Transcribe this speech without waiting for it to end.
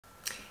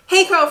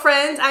Hey Curl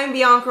Friends, I'm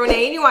Bianca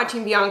Renee and you're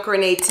watching Bianca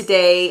Renee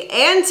Today.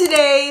 And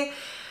today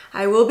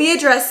I will be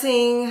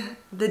addressing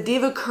the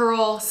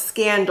DevaCurl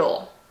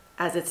scandal,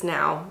 as it's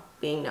now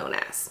being known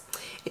as.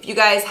 If you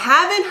guys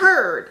haven't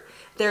heard,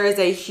 there is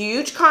a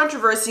huge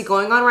controversy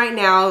going on right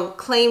now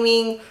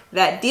claiming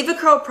that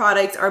DevaCurl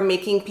products are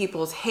making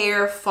people's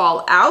hair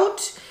fall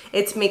out.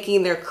 It's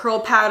making their curl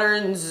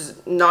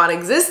patterns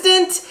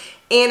non-existent,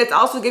 and it's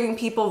also giving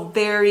people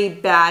very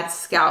bad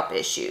scalp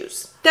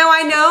issues. Now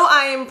I know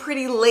I am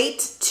pretty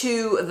late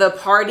to the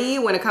party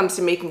when it comes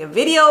to making a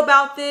video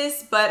about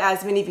this, but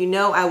as many of you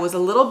know, I was a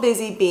little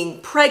busy being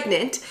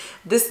pregnant.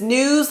 This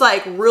news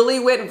really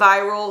went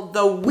viral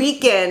the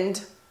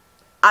weekend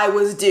I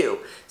was due.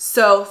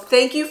 So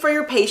thank you for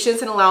your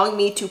patience in allowing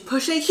me to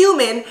push a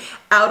human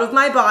out of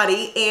my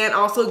body and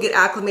also get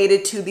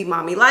acclimated to the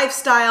mommy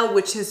lifestyle,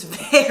 which is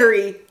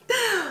very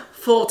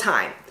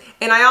full-time.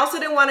 And I also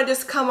didn't want to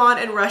just come on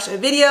and rush a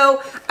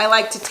video. I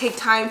like to take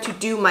time to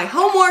do my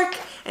homework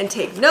and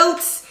take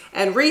notes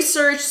and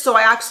research, so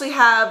I actually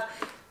have,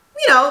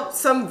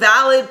 some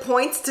valid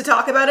points to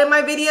talk about in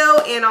my video,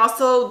 and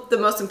also the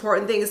most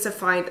important thing is to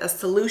find a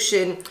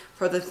solution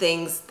for the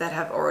things that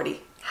have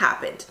already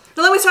happened.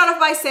 Now let me start off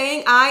by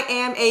saying I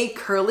am a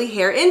curly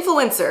hair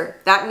influencer.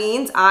 That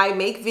means I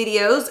make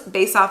videos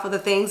based off of the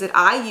things that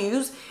I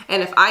use,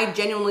 and if I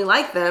genuinely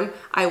like them,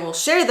 I will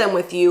share them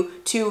with you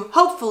to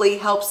hopefully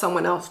help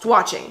someone else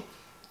watching.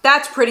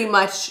 That's pretty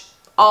much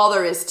all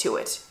there is to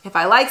it. If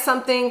I like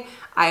something,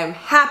 I am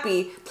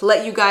happy to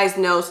let you guys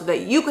know so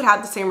that you could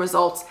have the same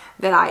results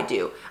that I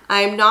do.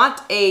 I am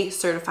not a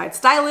certified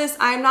stylist,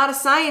 I am not a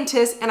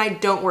scientist, and I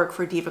don't work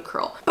for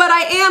DevaCurl. But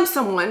I am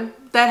someone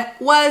that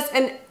was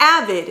an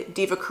avid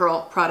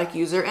DevaCurl product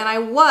user, and I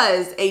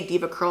was a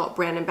DevaCurl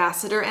brand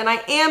ambassador, and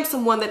I am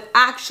someone that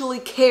actually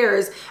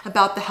cares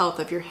about the health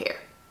of your hair.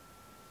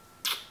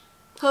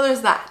 So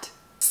there's that.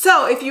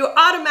 So if you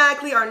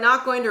automatically are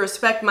not going to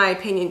respect my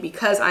opinion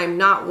because I'm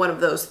not one of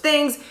those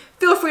things,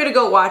 feel free to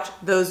go watch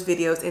those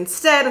videos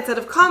instead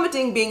of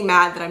commenting being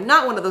mad that I'm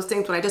not one of those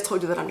things when I just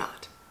told you that I'm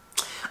not.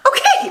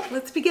 Okay,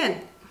 let's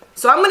begin.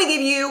 So I'm going to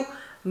give you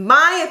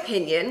my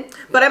opinion,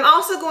 but I'm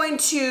also going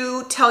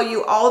to tell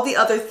you all the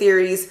other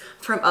theories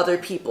from other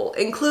people,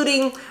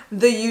 including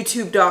the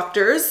YouTube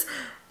doctors,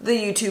 the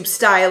YouTube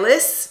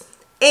stylists,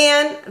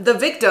 and the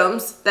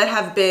victims that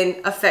have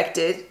been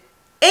affected,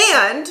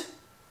 and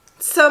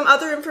some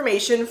other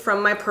information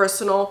from my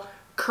personal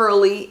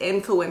curly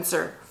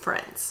influencer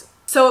friends.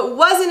 So it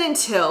wasn't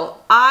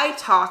until I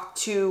talked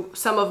to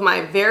some of my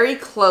very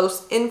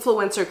close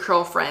influencer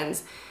curl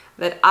friends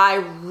that I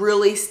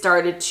really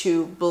started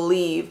to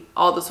believe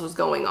all this was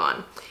going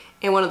on.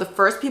 And one of the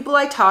first people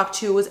I talked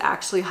to was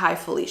actually Hi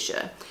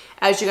Felicia.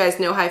 As you guys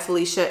know, Hi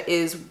Felicia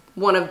is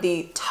one of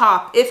the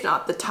top, if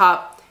not the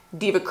top,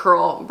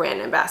 DevaCurl brand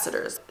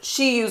ambassadors.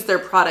 She used their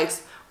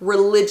products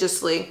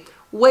religiously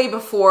way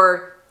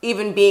before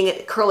even being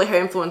a curly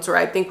hair influencer,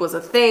 I think, was a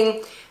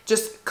thing.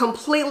 Just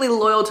completely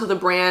loyal to the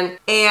brand.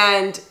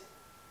 And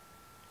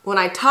when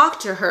I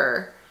talked to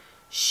her,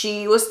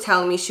 she was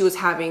telling me she was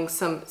having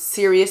some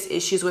serious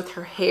issues with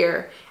her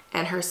hair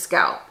and her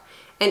scalp.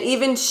 And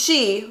even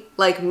she,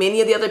 like many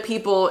of the other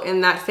people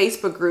in that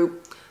Facebook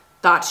group,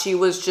 thought she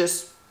was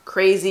just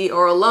crazy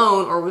or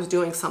alone or was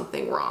doing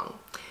something wrong.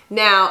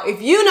 Now,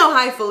 if you know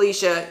Hi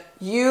Felicia,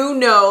 you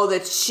know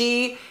that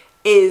she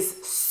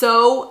is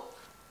so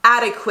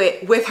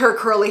adequate with her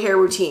curly hair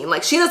routine.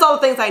 She does all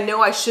the things I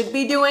know I should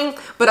be doing,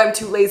 but I'm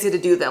too lazy to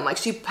do them.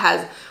 She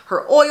has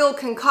her oil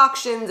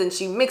concoctions and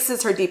she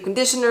mixes her deep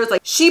conditioners.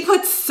 She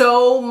puts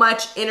so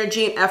much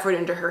energy and effort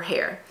into her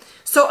hair.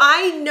 So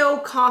I know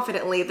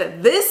confidently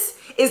that this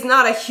is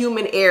not a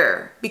human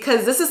error,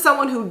 because this is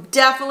someone who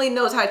definitely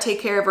knows how to take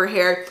care of her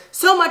hair,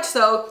 so much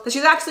so that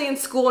she's actually in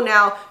school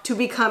now to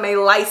become a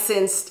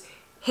licensed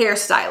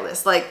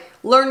hairstylist,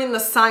 learning the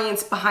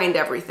science behind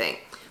everything.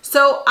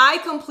 So I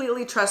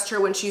completely trust her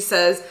when she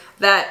says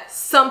that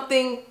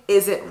something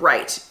isn't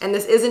right. And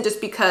this isn't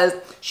just because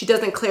she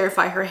doesn't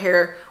clarify her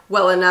hair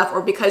well enough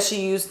or because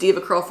she used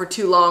DevaCurl for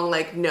too long.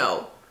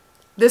 No.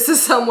 This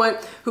is someone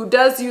who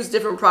does use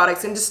different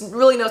products and just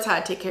really knows how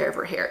to take care of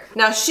her hair.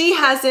 Now, she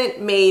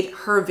hasn't made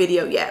her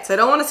video yet, so I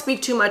don't want to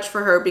speak too much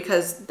for her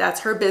because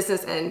that's her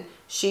business and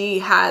she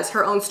has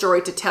her own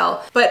story to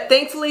tell. But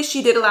thankfully,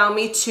 she did allow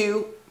me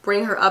to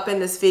bring her up in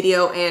this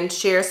video and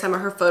share some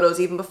of her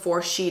photos even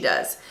before she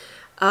does.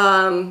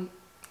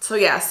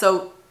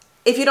 So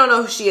if you don't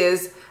know who she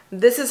is,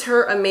 this is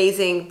her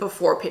amazing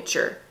before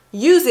picture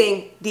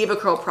using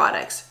DevaCurl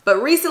products.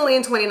 But recently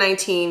in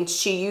 2019,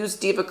 she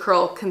used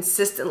DevaCurl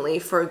consistently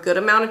for a good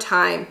amount of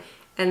time,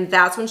 and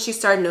that's when she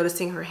started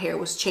noticing her hair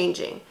was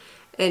changing.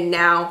 And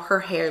now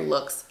her hair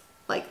looks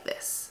like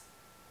this.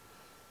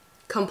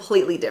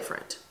 Completely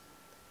different.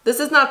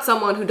 This is not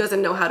someone who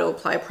doesn't know how to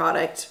apply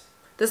product.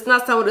 This is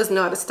not someone who doesn't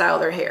know how to style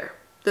their hair.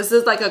 This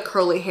is like a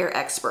curly hair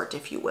expert,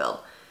 if you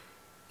will.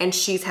 And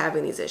she's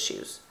having these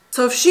issues.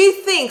 So if she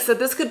thinks that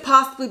this could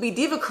possibly be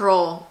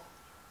DevaCurl,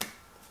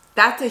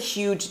 that's a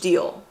huge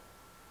deal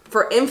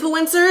for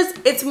influencers,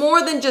 it's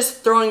more than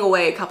just throwing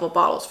away a couple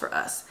bottles for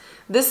us.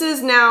 This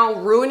is now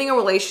ruining a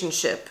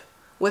relationship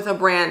with a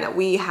brand that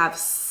we have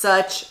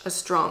such a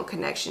strong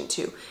connection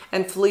to.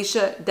 And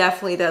Felicia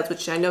definitely does,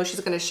 which I know she's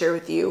gonna share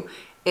with you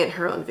in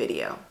her own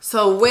video.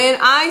 So when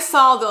I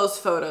saw those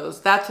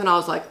photos, that's when I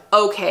was like,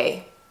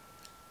 okay,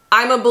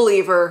 I'm a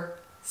believer,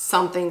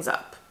 something's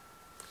up.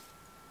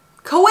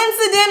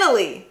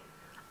 Coincidentally,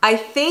 I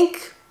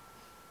think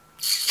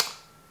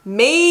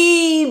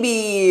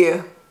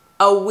maybe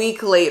a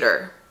week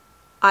later,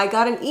 I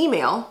got an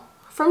email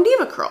from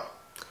DevaCurl,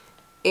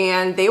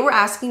 and they were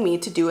asking me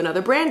to do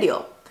another brand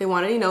deal. They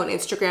wanted, an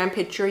Instagram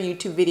picture,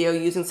 YouTube video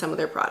using some of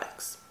their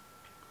products.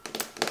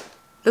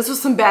 This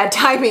was some bad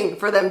timing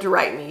for them to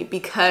write me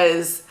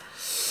because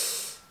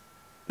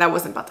that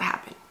wasn't about to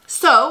happen.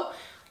 So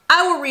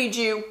I will read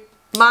you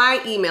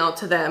my email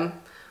to them,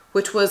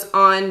 which was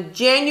on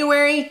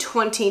January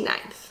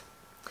 29th.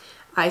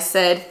 I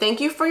said,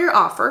 thank you for your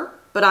offer,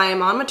 but I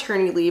am on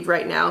maternity leave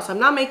right now, so I'm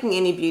not making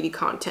any beauty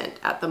content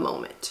at the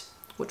moment,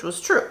 which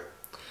was true.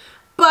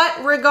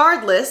 But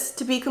regardless,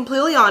 to be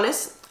completely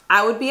honest,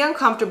 I would be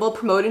uncomfortable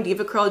promoting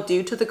DevaCurl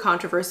due to the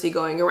controversy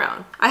going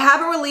around. I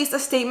haven't released a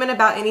statement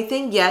about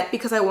anything yet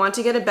because I want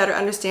to get a better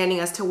understanding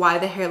as to why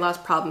the hair loss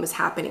problem is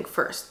happening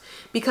first.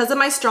 Because of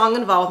my strong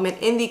involvement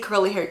in the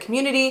curly hair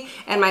community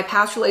and my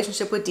past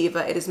relationship with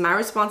Deva, it is my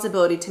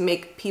responsibility to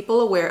make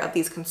people aware of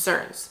these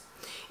concerns.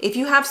 If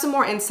you have some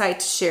more insight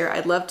to share,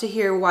 I'd love to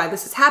hear why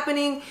this is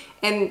happening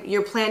and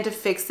your plan to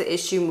fix the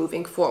issue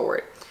moving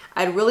forward.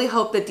 I'd really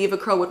hope that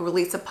DevaCurl would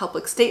release a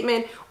public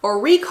statement or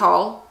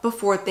recall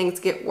before things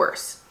get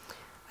worse.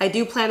 I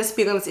do plan to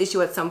speak on this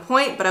issue at some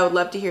point, but I would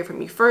love to hear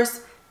from you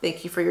first.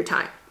 Thank you for your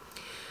time.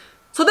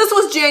 So this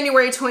was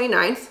January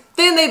 29th.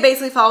 Then they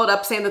basically followed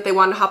up saying that they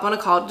wanted to hop on a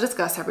call to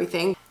discuss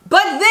everything.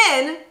 But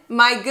then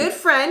my good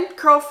friend,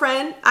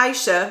 CurlFriend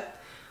Aisha,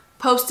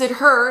 posted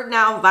her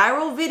now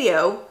viral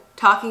video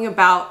talking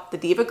about the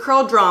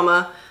DevaCurl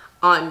drama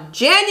on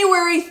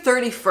January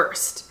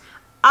 31st.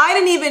 I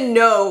didn't even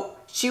know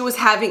she was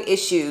having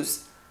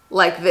issues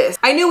like this.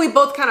 I knew we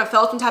both kind of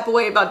felt some type of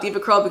way about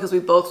DevaCurl because we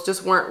both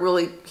just weren't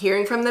really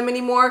hearing from them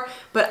anymore,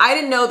 but I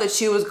didn't know that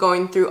she was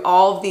going through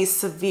all of these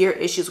severe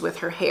issues with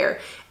her hair.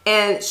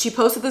 And she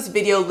posted this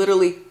video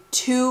literally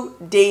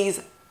 2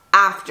 days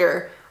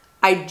after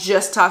I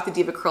just talked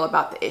to DevaCurl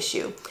about the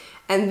issue.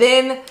 And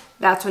then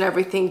that's when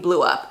everything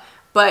blew up.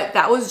 But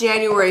that was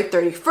January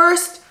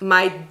 31st.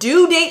 My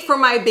due date for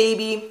my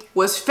baby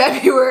was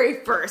February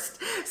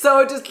 1st. So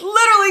it just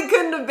literally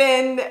couldn't have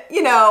been,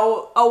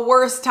 a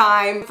worse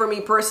time for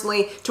me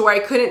personally to where I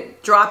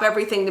couldn't drop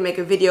everything to make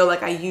a video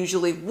like I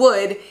usually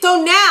would.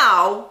 So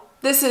now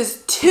this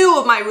is 2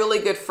 of my really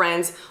good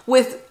friends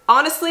with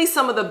honestly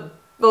some of the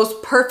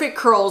most perfect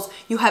curls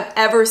you have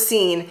ever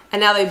seen. And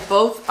now they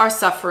both are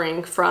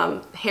suffering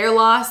from hair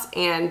loss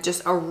and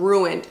just a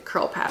ruined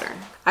curl pattern.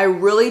 I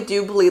really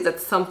do believe that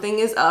something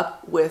is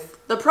up with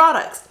the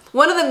products.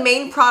 One of the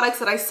main products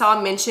that I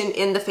saw mentioned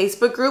in the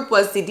Facebook group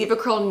was the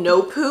DevaCurl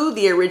No Poo,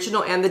 the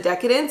original and the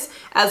Decadence,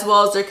 as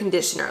well as their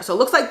conditioner. So it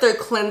looks like they're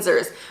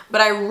cleansers,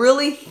 but I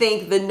really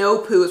think the No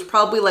Poo is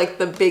probably like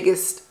the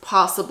biggest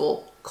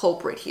possible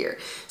culprit here.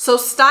 So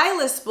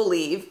stylists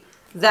believe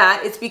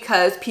that it's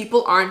because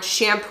people aren't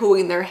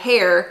shampooing their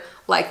hair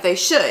like they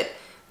should.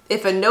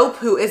 If a No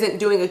Poo isn't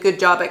doing a good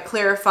job at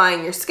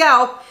clarifying your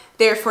scalp,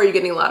 therefore you're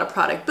getting a lot of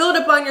product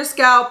buildup on your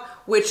scalp,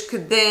 which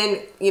could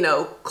then,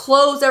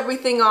 close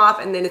everything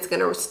off, and then it's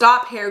gonna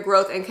stop hair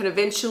growth and can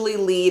eventually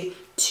lead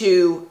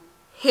to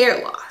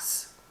hair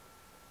loss.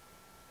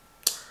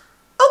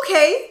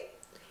 Okay,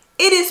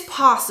 it is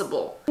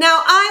possible.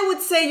 Now, I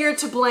would say you're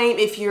to blame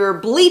if you're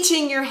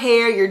bleaching your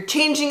hair, you're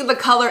changing the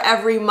color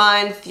every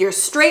month, you're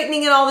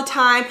straightening it all the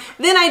time.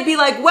 Then I'd be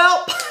like,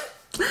 well,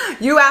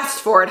 you asked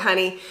for it,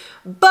 honey.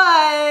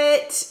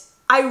 But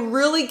I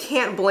really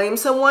can't blame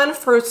someone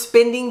for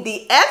spending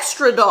the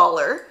extra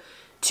dollar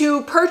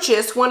to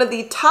purchase one of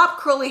the top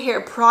curly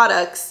hair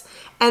products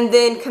and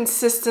then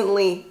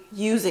consistently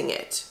using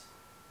it.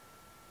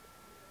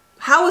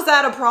 How is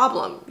that a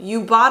problem?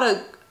 You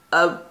bought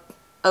a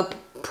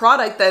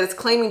product that is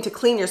claiming to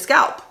clean your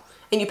scalp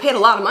and you paid a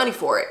lot of money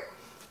for it.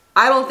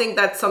 I don't think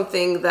that's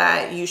something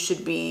that you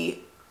should be,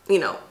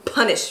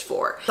 punished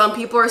for. Some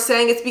people are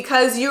saying it's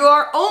because you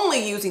are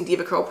only using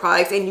DevaCurl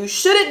products and you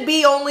shouldn't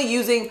be only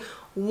using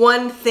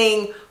one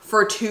thing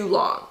for too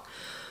long.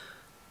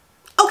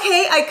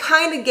 Okay, I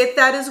kind of get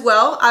that as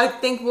well. I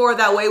think more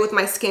that way with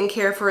my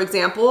skincare, for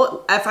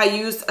example. If I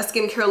use a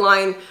skincare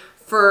line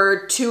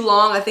for too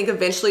long, I think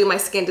eventually my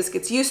skin just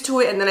gets used to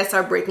it and then I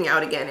start breaking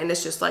out again and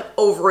it's just like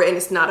over it and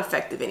it's not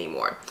effective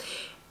anymore.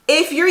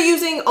 If you're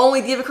using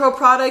only DevaCurl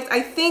products,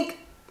 I think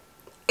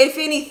if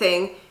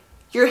anything,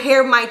 your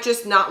hair might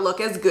just not look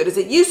as good as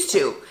it used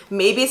to.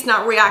 Maybe it's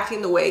not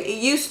reacting the way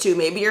it used to.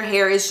 Maybe your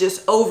hair is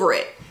just over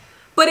it.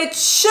 But it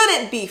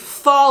shouldn't be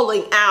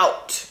falling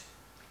out.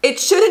 It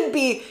shouldn't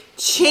be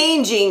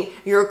changing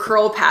your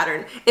curl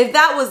pattern. If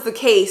that was the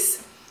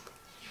case,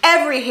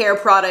 every hair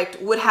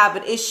product would have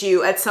an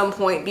issue at some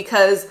point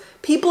because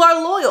people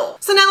are loyal.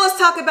 So now let's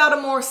talk about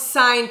a more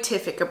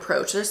scientific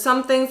approach. There's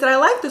some things that I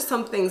like, there's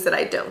some things that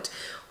I don't.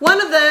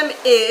 One of them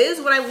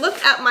is when I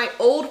look at my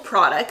old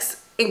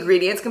products,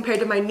 ingredients compared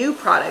to my new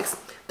products,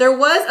 there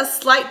was a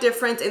slight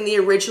difference in the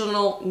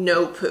original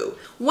no poo.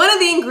 One of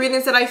the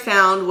ingredients that I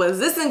found was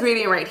this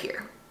ingredient right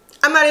here.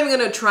 I'm not even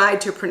gonna try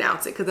to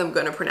pronounce it because I'm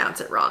gonna pronounce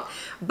it wrong.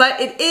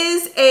 But it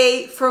is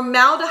a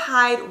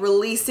formaldehyde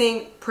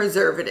releasing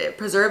preservative.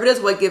 Preservative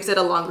is what gives it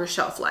a longer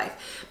shelf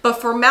life.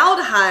 But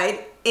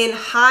formaldehyde in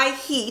high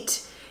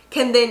heat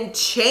can then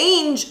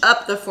change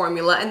up the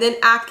formula and then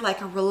act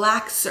like a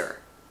relaxer.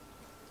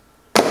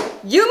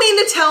 You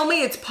mean to tell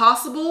me it's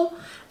possible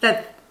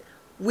that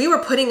we were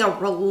putting a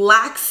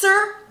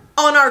relaxer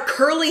on our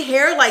curly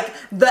hair, like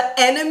the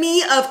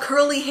enemy of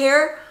curly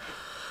hair?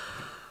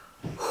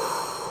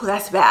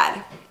 That's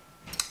bad.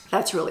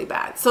 That's really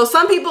bad. So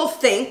some people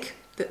think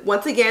that,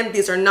 once again,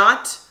 these are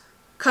not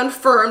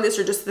confirmed. These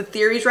are just the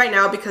theories right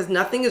now because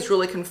nothing is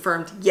really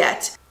confirmed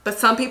yet. But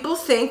some people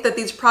think that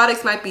these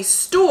products might be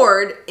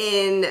stored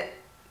in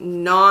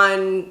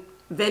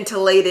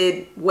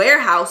non-ventilated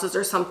warehouses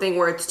or something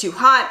where it's too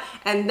hot,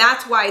 and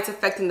that's why it's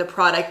affecting the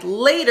product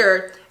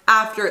later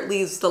after it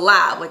leaves the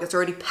lab. Like it's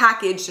already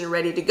packaged and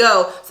ready to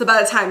go. So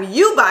by the time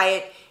you buy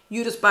it,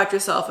 you just bought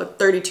yourself a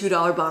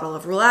 $32 bottle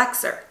of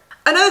relaxer.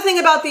 Another thing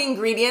about the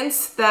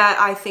ingredients that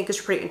I think is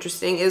pretty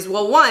interesting is,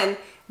 well, one,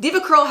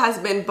 DevaCurl has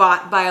been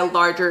bought by a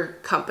larger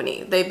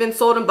company. They've been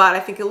sold and bought, I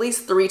think, at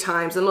least 3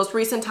 times. The most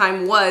recent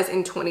time was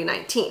in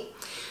 2019.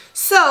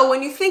 So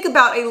when you think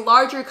about a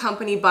larger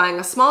company buying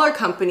a smaller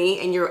company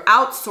and you're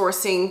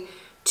outsourcing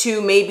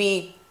to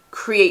maybe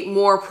create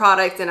more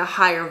product in a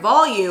higher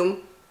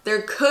volume,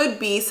 there could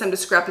be some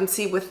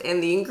discrepancy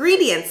within the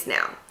ingredients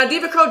now. Now,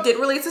 DevaCurl did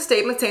release a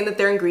statement saying that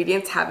their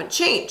ingredients haven't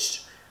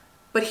changed.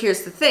 But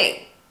here's the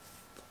thing.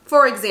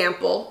 For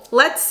example,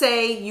 let's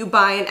say you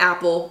buy an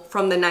apple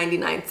from the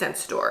 99-cent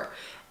store,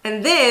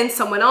 and then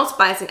someone else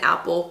buys an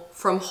apple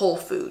from Whole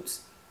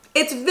Foods.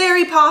 It's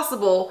very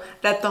possible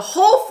that the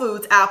Whole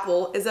Foods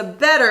apple is a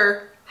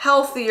better,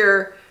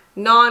 healthier,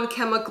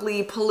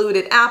 non-chemically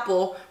polluted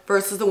apple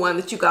versus the one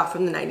that you got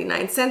from the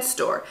 99-cent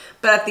store.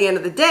 But at the end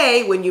of the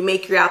day, when you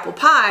make your apple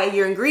pie,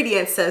 your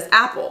ingredient says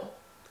apple.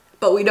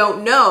 But we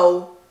don't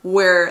know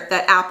where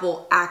that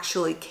apple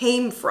actually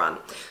came from.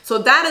 So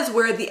that is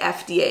where the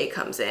FDA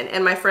comes in.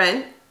 And my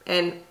friend,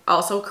 and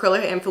also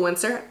curly hair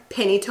influencer,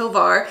 Penny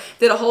Tovar,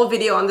 did a whole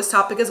video on this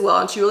topic as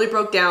well. And she really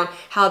broke down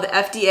how the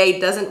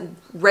FDA doesn't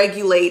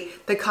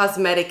regulate the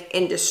cosmetic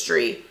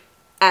industry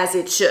as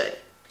it should.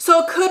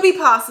 So it could be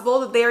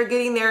possible that they are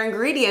getting their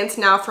ingredients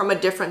now from a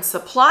different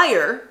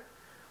supplier,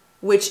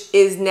 which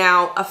is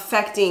now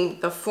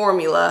affecting the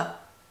formula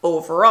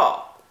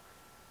overall.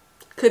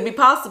 Could be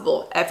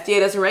possible. FDA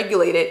doesn't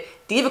regulate it.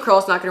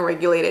 DevaCurl is not going to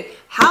regulate it.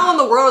 How in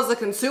the world is a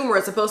consumer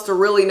supposed to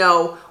really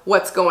know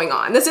what's going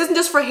on? This isn't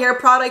just for hair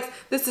products.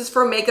 This is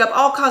for makeup,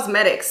 all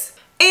cosmetics.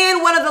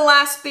 And one of the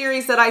last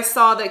theories that I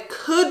saw that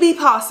could be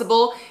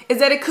possible is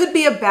that it could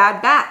be a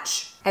bad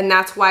batch. And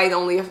that's why it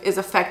only is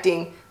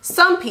affecting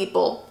some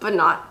people, but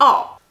not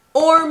all.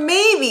 Or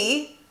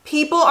maybe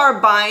people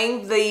are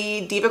buying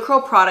the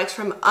DevaCurl products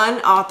from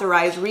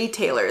unauthorized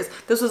retailers.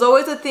 This was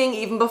always a thing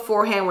even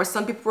beforehand where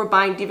some people were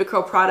buying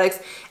DevaCurl products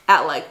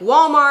at like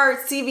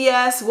Walmart,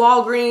 CVS,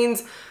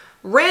 Walgreens,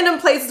 random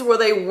places where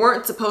they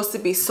weren't supposed to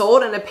be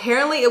sold, and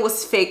apparently it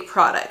was fake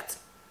product.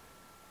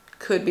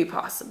 Could be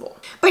possible.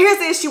 But here's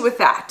the issue with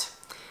that.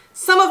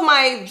 Some of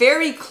my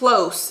very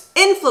close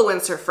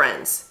influencer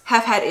friends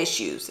have had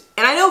issues,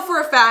 and I know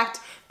for a fact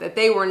that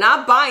they were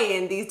not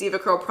buying these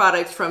DevaCurl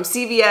products from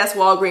CVS,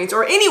 Walgreens,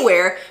 or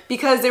anywhere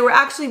because they were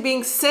actually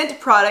being sent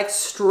products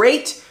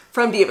straight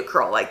from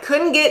DevaCurl. Like,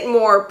 couldn't get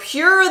more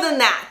pure than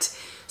that.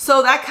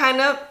 So that kind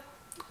of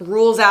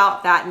rules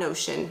out that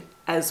notion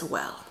as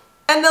well.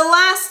 And the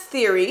last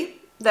theory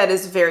that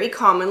is very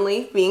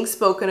commonly being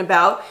spoken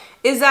about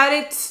is that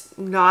it's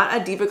not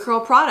a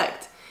DevaCurl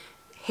product.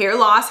 Hair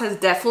loss has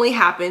definitely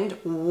happened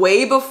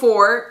way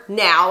before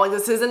now. Like,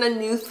 this isn't a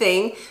new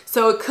thing.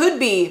 So it could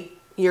be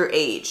your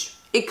age.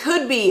 It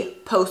could be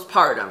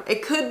postpartum.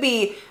 It could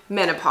be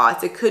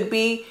menopause. It could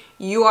be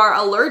you are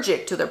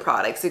allergic to the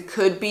products. It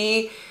could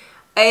be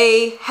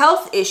a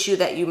health issue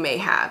that you may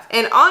have.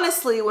 And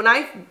honestly, when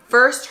I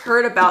first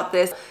heard about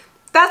this,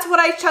 that's what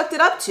I chucked it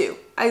up to.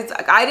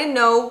 I didn't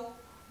know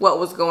what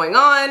was going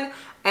on,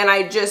 and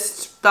I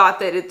just thought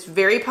that it's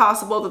very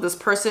possible that this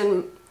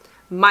person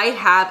might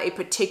have a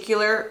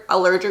particular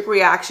allergic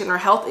reaction or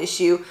health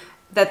issue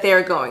that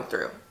they're going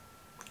through.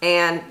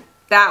 And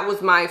that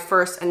was my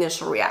first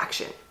initial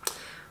reaction.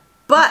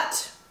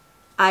 But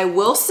I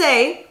will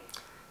say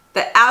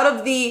that out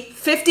of the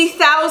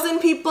 50,000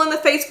 people in the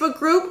Facebook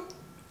group,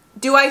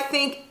 do I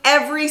think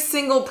every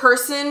single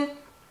person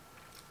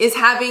is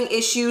having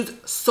issues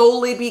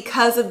solely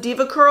because of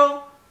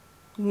DevaCurl?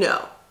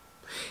 No.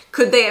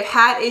 Could they have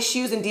had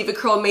issues and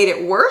DevaCurl made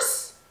it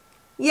worse?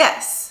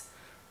 Yes.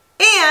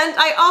 And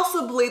I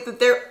also believe that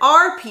there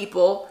are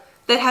people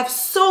that have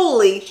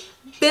solely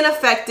been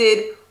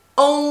affected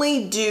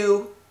only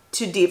due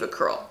to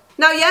DevaCurl.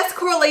 Now, yes,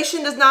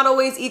 correlation does not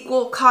always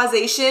equal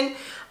causation,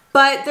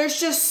 but there's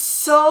just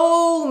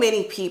so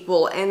many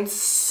people and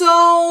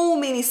so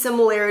many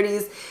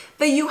similarities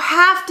that you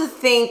have to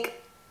think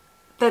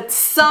that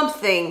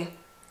something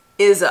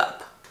is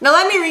up. Now,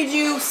 let me read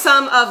you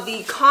some of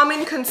the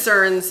common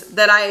concerns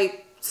that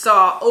I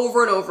saw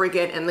over and over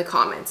again in the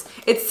comments.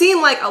 It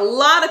seemed like a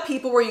lot of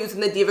people were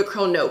using the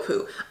DevaCurl No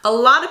Poo. A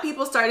lot of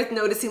people started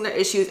noticing their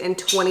issues in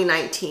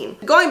 2019.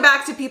 Going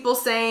back to people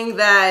saying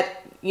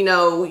that, you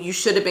know, you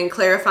should have been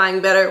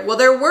clarifying better. Well,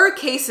 there were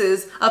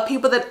cases of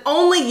people that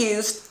only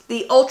used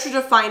the ultra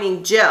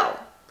defining gel.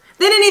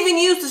 They didn't even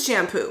use the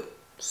shampoo.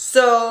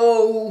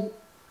 So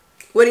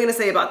what are you gonna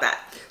say about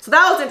that? So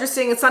that was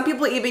interesting, and some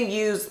people even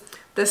use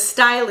the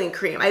styling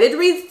cream. I did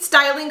read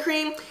styling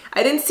cream.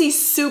 I didn't see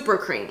super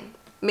cream.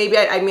 Maybe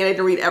I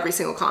didn't read every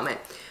single comment,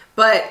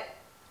 but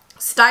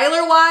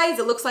styler wise,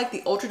 it looks like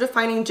the ultra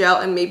defining gel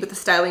and maybe the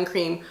styling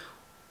cream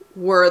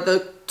were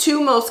the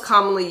two most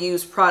commonly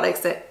used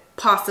products that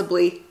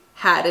possibly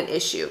had an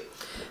issue.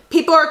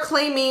 People are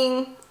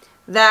claiming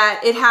that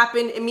it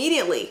happened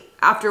immediately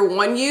after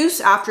one use.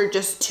 After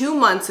just 2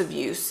 months of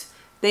use,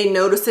 they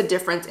noticed a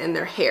difference in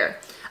their hair.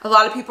 A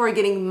lot of people are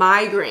getting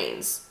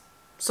migraines.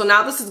 So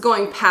now this is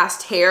going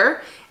past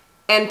hair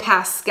and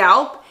past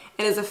scalp,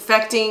 and is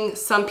affecting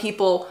some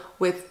people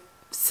with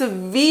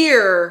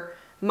severe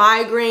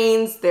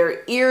migraines.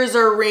 Their ears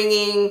are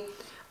ringing,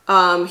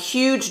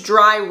 huge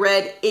dry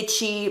red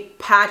itchy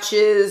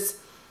patches,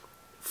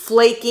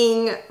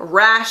 flaking,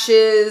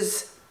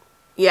 rashes.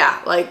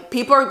 Yeah, like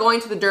people are going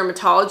to the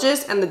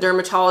dermatologist, and the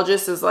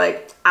dermatologist is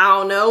like, I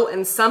don't know.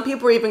 And some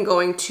people are even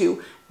going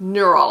to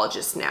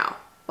neurologists now.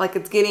 Like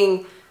it's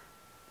getting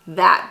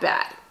that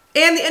bad.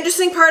 And the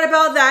interesting part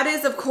about that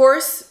is, of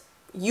course,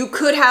 you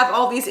could have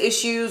all these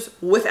issues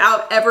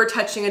without ever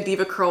touching a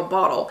DevaCurl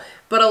bottle.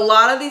 But a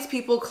lot of these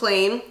people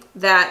claim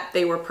that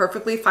they were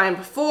perfectly fine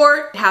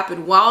before. It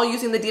happened while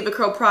using the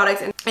DevaCurl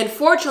products. And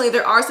fortunately,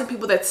 there are some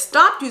people that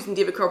stopped using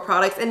DevaCurl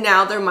products, and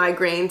now their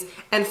migraines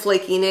and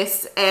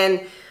flakiness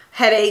and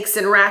headaches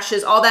and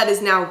rashes, all that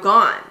is now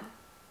gone.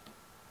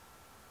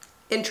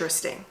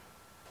 Interesting.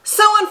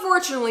 So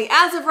unfortunately,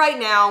 as of right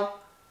now,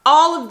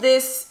 all of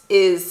this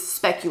is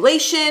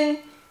speculation,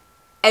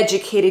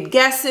 educated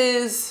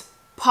guesses,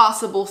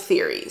 possible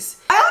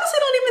theories. I honestly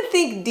don't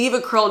even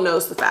think DevaCurl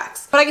knows the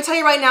facts. But I can tell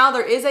you right now,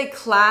 there is a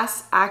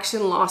class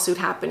action lawsuit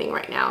happening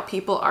right now.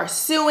 People are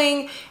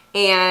suing,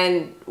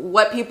 and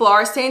what people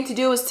are saying to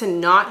do is to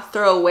not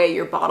throw away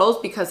your bottles,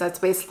 because that's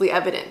basically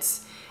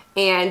evidence.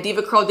 And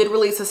DevaCurl did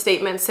release a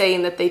statement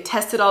saying that they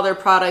tested all their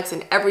products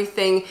and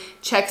everything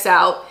checks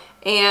out.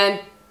 And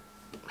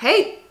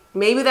hey,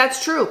 maybe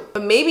that's true.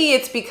 But maybe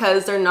it's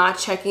because they're not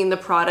checking the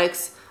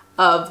products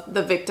of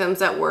the victims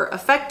that were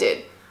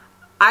affected.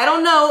 I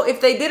don't know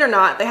if they did or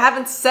not. They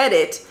haven't said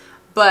it,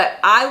 but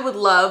I would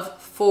love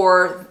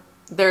for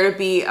there to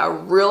be a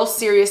real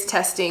serious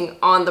testing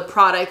on the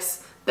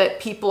products that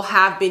people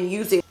have been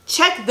using.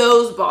 Check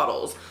those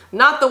bottles,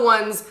 not the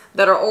ones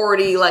that are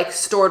already like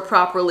stored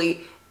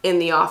properly in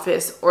the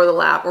office or the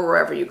lab or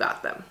wherever you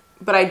got them.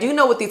 But I do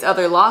know with these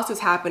other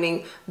lawsuits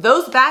happening,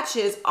 those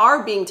batches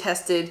are being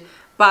tested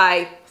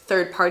by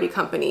third-party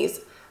companies,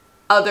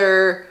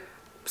 other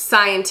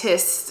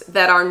scientists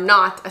that are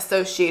not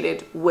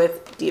associated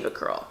with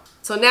DevaCurl.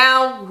 So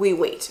now we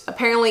wait.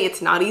 Apparently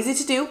it's not easy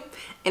to do,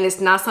 and it's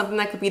not something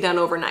that could be done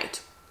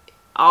overnight.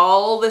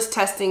 All this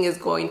testing is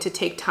going to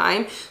take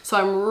time, so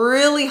I'm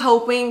really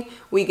hoping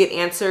we get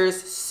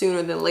answers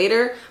sooner than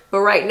later. But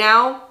right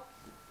now,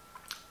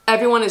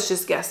 everyone is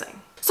just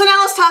guessing. So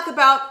now let's talk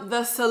about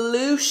the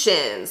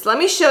solutions. Let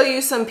me show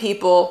you some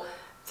people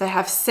that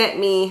have sent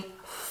me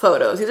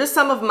photos. These are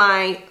some of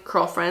my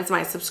CurlFriends,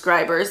 my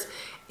subscribers.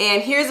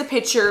 And here's a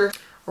picture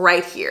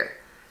right here.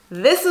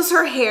 This is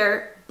her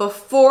hair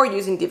before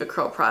using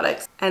DevaCurl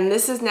products, and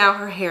this is now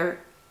her hair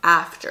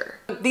after.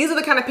 These are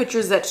the kind of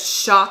pictures that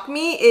shock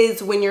me,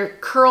 is when your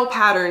curl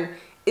pattern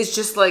is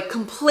just like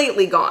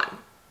completely gone.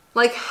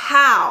 Like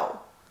how?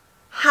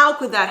 How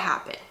could that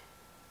happen?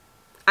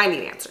 I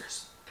need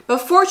answers. But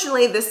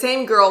fortunately, the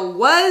same girl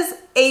was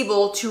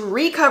able to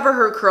recover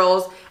her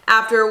curls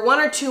after 1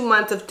 or 2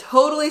 months of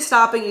totally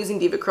stopping using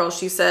DevaCurl,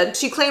 she said.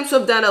 She claims to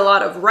have done a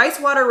lot of rice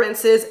water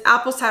rinses,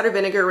 apple cider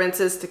vinegar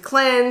rinses to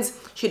cleanse.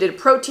 She did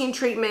protein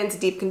treatments,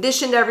 deep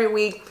conditioned every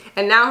week,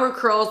 and now her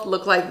curls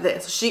look like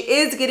this. She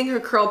is getting her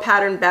curl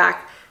pattern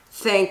back,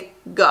 thank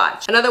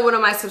God. Another one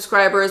of my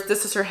subscribers,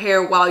 this is her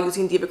hair while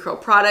using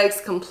DevaCurl products,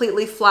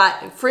 completely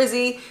flat and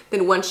frizzy.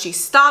 Then once she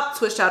stopped,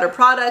 switched out her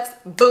products,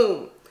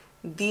 boom.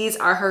 These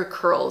are her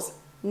curls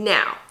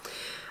now.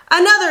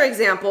 Another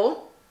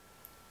example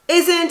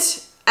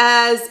isn't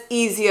as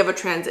easy of a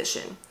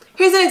transition.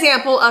 Here's an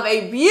example of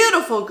a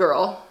beautiful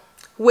girl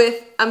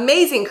with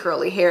amazing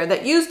curly hair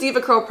that used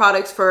DevaCurl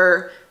products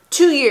for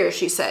 2 years,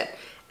 she said.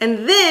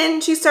 And then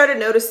she started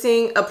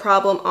noticing a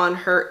problem on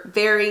her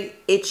very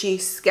itchy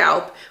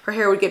scalp. Her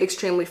hair would get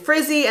extremely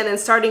frizzy, and then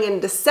starting in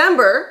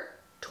December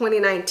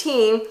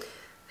 2019,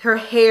 her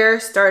hair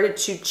started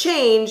to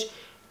change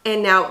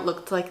and now it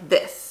looked like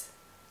this.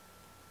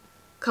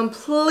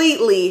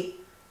 Completely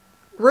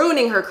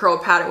ruining her curl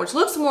pattern, which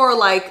looks more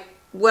like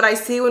what I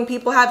see when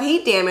people have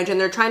heat damage and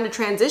they're trying to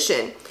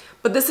transition.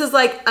 But this is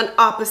like an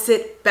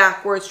opposite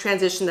backwards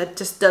transition that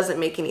just doesn't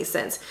make any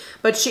sense.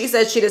 But she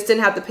said she just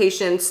didn't have the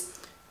patience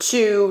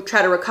to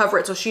try to recover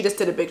it, so she just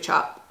did a big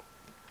chop.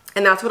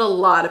 And that's what a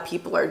lot of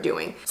people are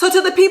doing. So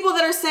to the people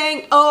that are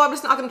saying, oh, I'm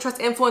just not gonna trust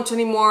influencers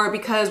anymore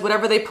because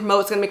whatever they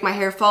promote is gonna make my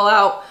hair fall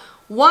out.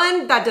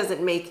 One, that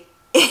doesn't make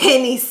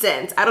any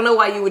sense. I don't know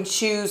why you would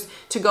choose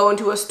to go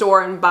into a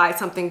store and buy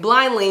something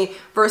blindly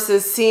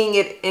versus seeing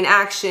it in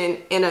action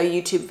in a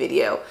YouTube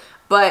video.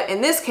 But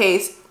in this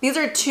case, these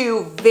are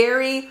two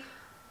very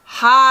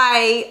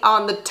high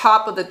on the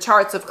top of the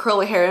charts of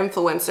curly hair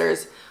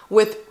influencers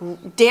with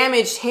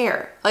damaged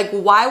hair. Like,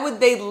 why would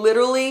they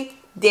literally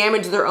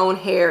damage their own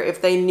hair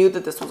if they knew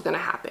that this was gonna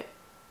happen?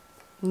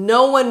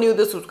 No one knew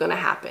this was gonna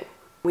happen.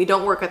 We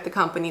don't work at the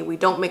company. We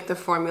don't make the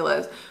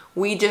formulas.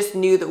 We just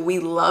knew that we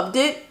loved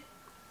it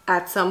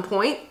at some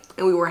point,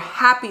 and we were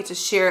happy to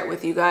share it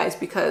with you guys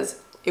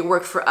because it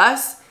worked for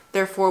us.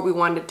 Therefore, we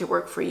wanted it to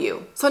work for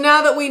you. So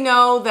now that we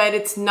know that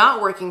it's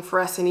not working for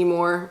us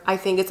anymore, I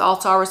think it's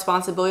also our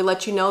responsibility to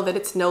let you know that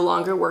it's no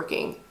longer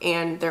working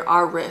and there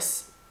are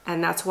risks.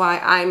 And that's why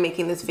I'm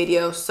making this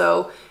video.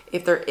 So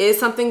if there is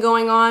something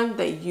going on,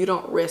 that you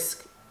don't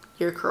risk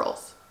your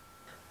curls.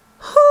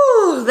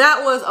 Whew,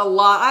 that was a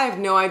lot. I have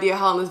no idea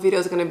how long this video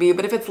is going to be,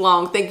 but if it's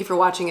long, thank you for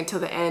watching until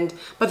the end.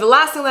 But the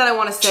last thing that I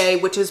want to say,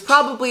 which is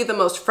probably the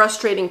most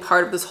frustrating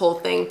part of this whole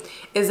thing,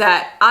 is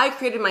that I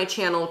created my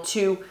channel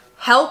to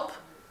help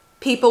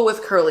people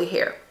with curly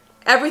hair.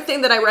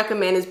 Everything that I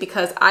recommend is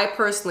because I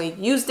personally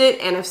used it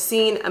and have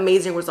seen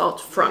amazing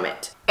results from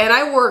it. And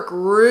I work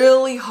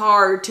really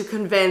hard to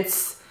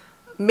convince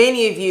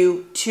many of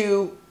you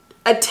to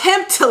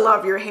attempt to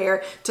love your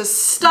hair, to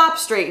stop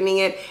straightening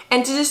it,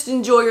 and to just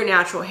enjoy your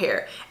natural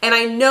hair. And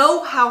I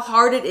know how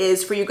hard it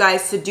is for you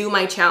guys to do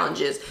my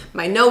challenges,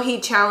 my no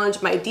heat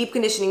challenge, my deep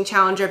conditioning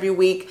challenge every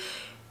week.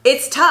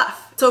 It's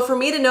tough. So for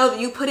me to know that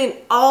you put in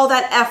all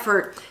that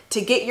effort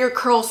to get your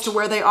curls to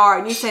where they are,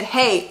 and you said,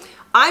 hey,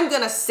 I'm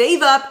gonna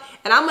save up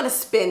and I'm gonna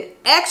spend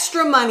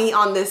extra money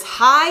on this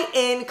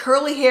high-end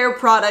curly hair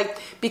product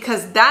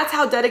because that's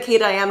how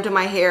dedicated I am to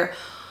my hair,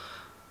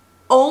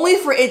 only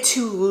for it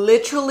to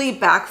literally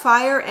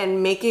backfire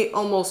and make it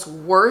almost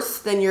worse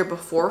than your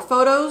before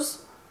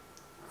photos,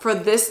 for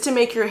this to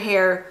make your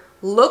hair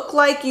look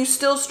like you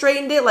still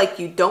straightened it, like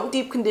you don't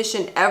deep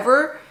condition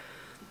ever.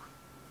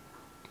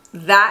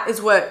 That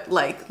is what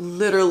like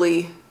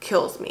literally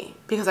kills me,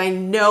 because I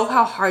know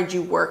how hard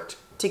you worked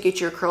to get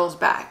your curls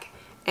back,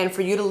 and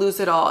for you to lose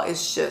it all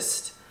is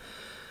just,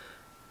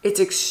 it's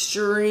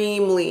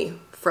extremely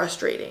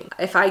frustrating.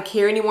 If I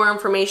hear any more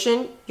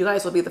information, you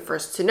guys will be the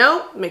first to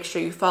know. Make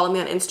sure you follow me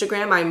on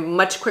Instagram. I'm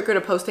much quicker to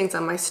post things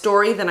on my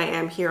story than I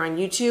am here on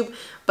YouTube.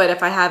 But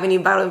if I have any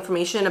vital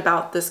information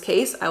about this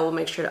case, I will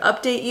make sure to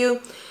update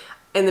you.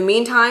 In the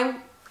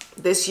meantime,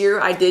 this year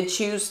I did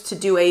choose to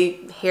do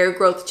a hair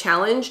growth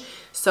challenge.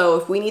 So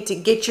if we need to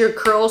get your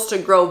curls to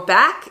grow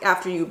back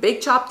after you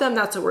big chop them,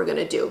 that's what we're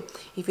gonna do.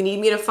 If you need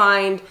me to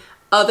find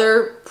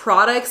other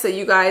products that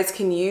you guys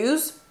can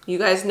use, you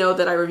guys know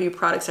that I review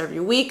products every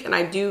week and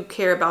I do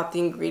care about the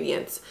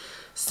ingredients.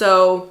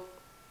 So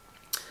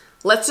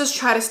let's just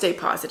try to stay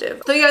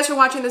positive. Thank you guys for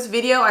watching this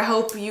video. I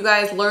hope you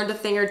guys learned a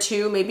thing or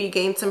two, maybe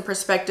gained some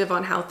perspective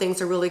on how things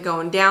are really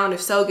going down.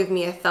 If so, give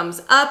me a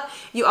thumbs up.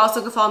 You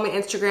also can follow me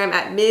on Instagram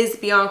at Ms.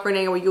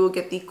 BiancaRenee, where you will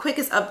get the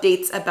quickest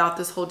updates about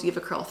this whole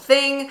DevaCurl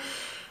thing.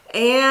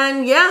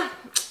 And yeah,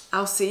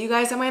 I'll see you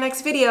guys in my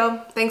next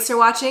video. Thanks for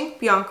watching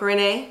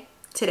BiancaRenee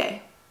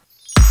Today.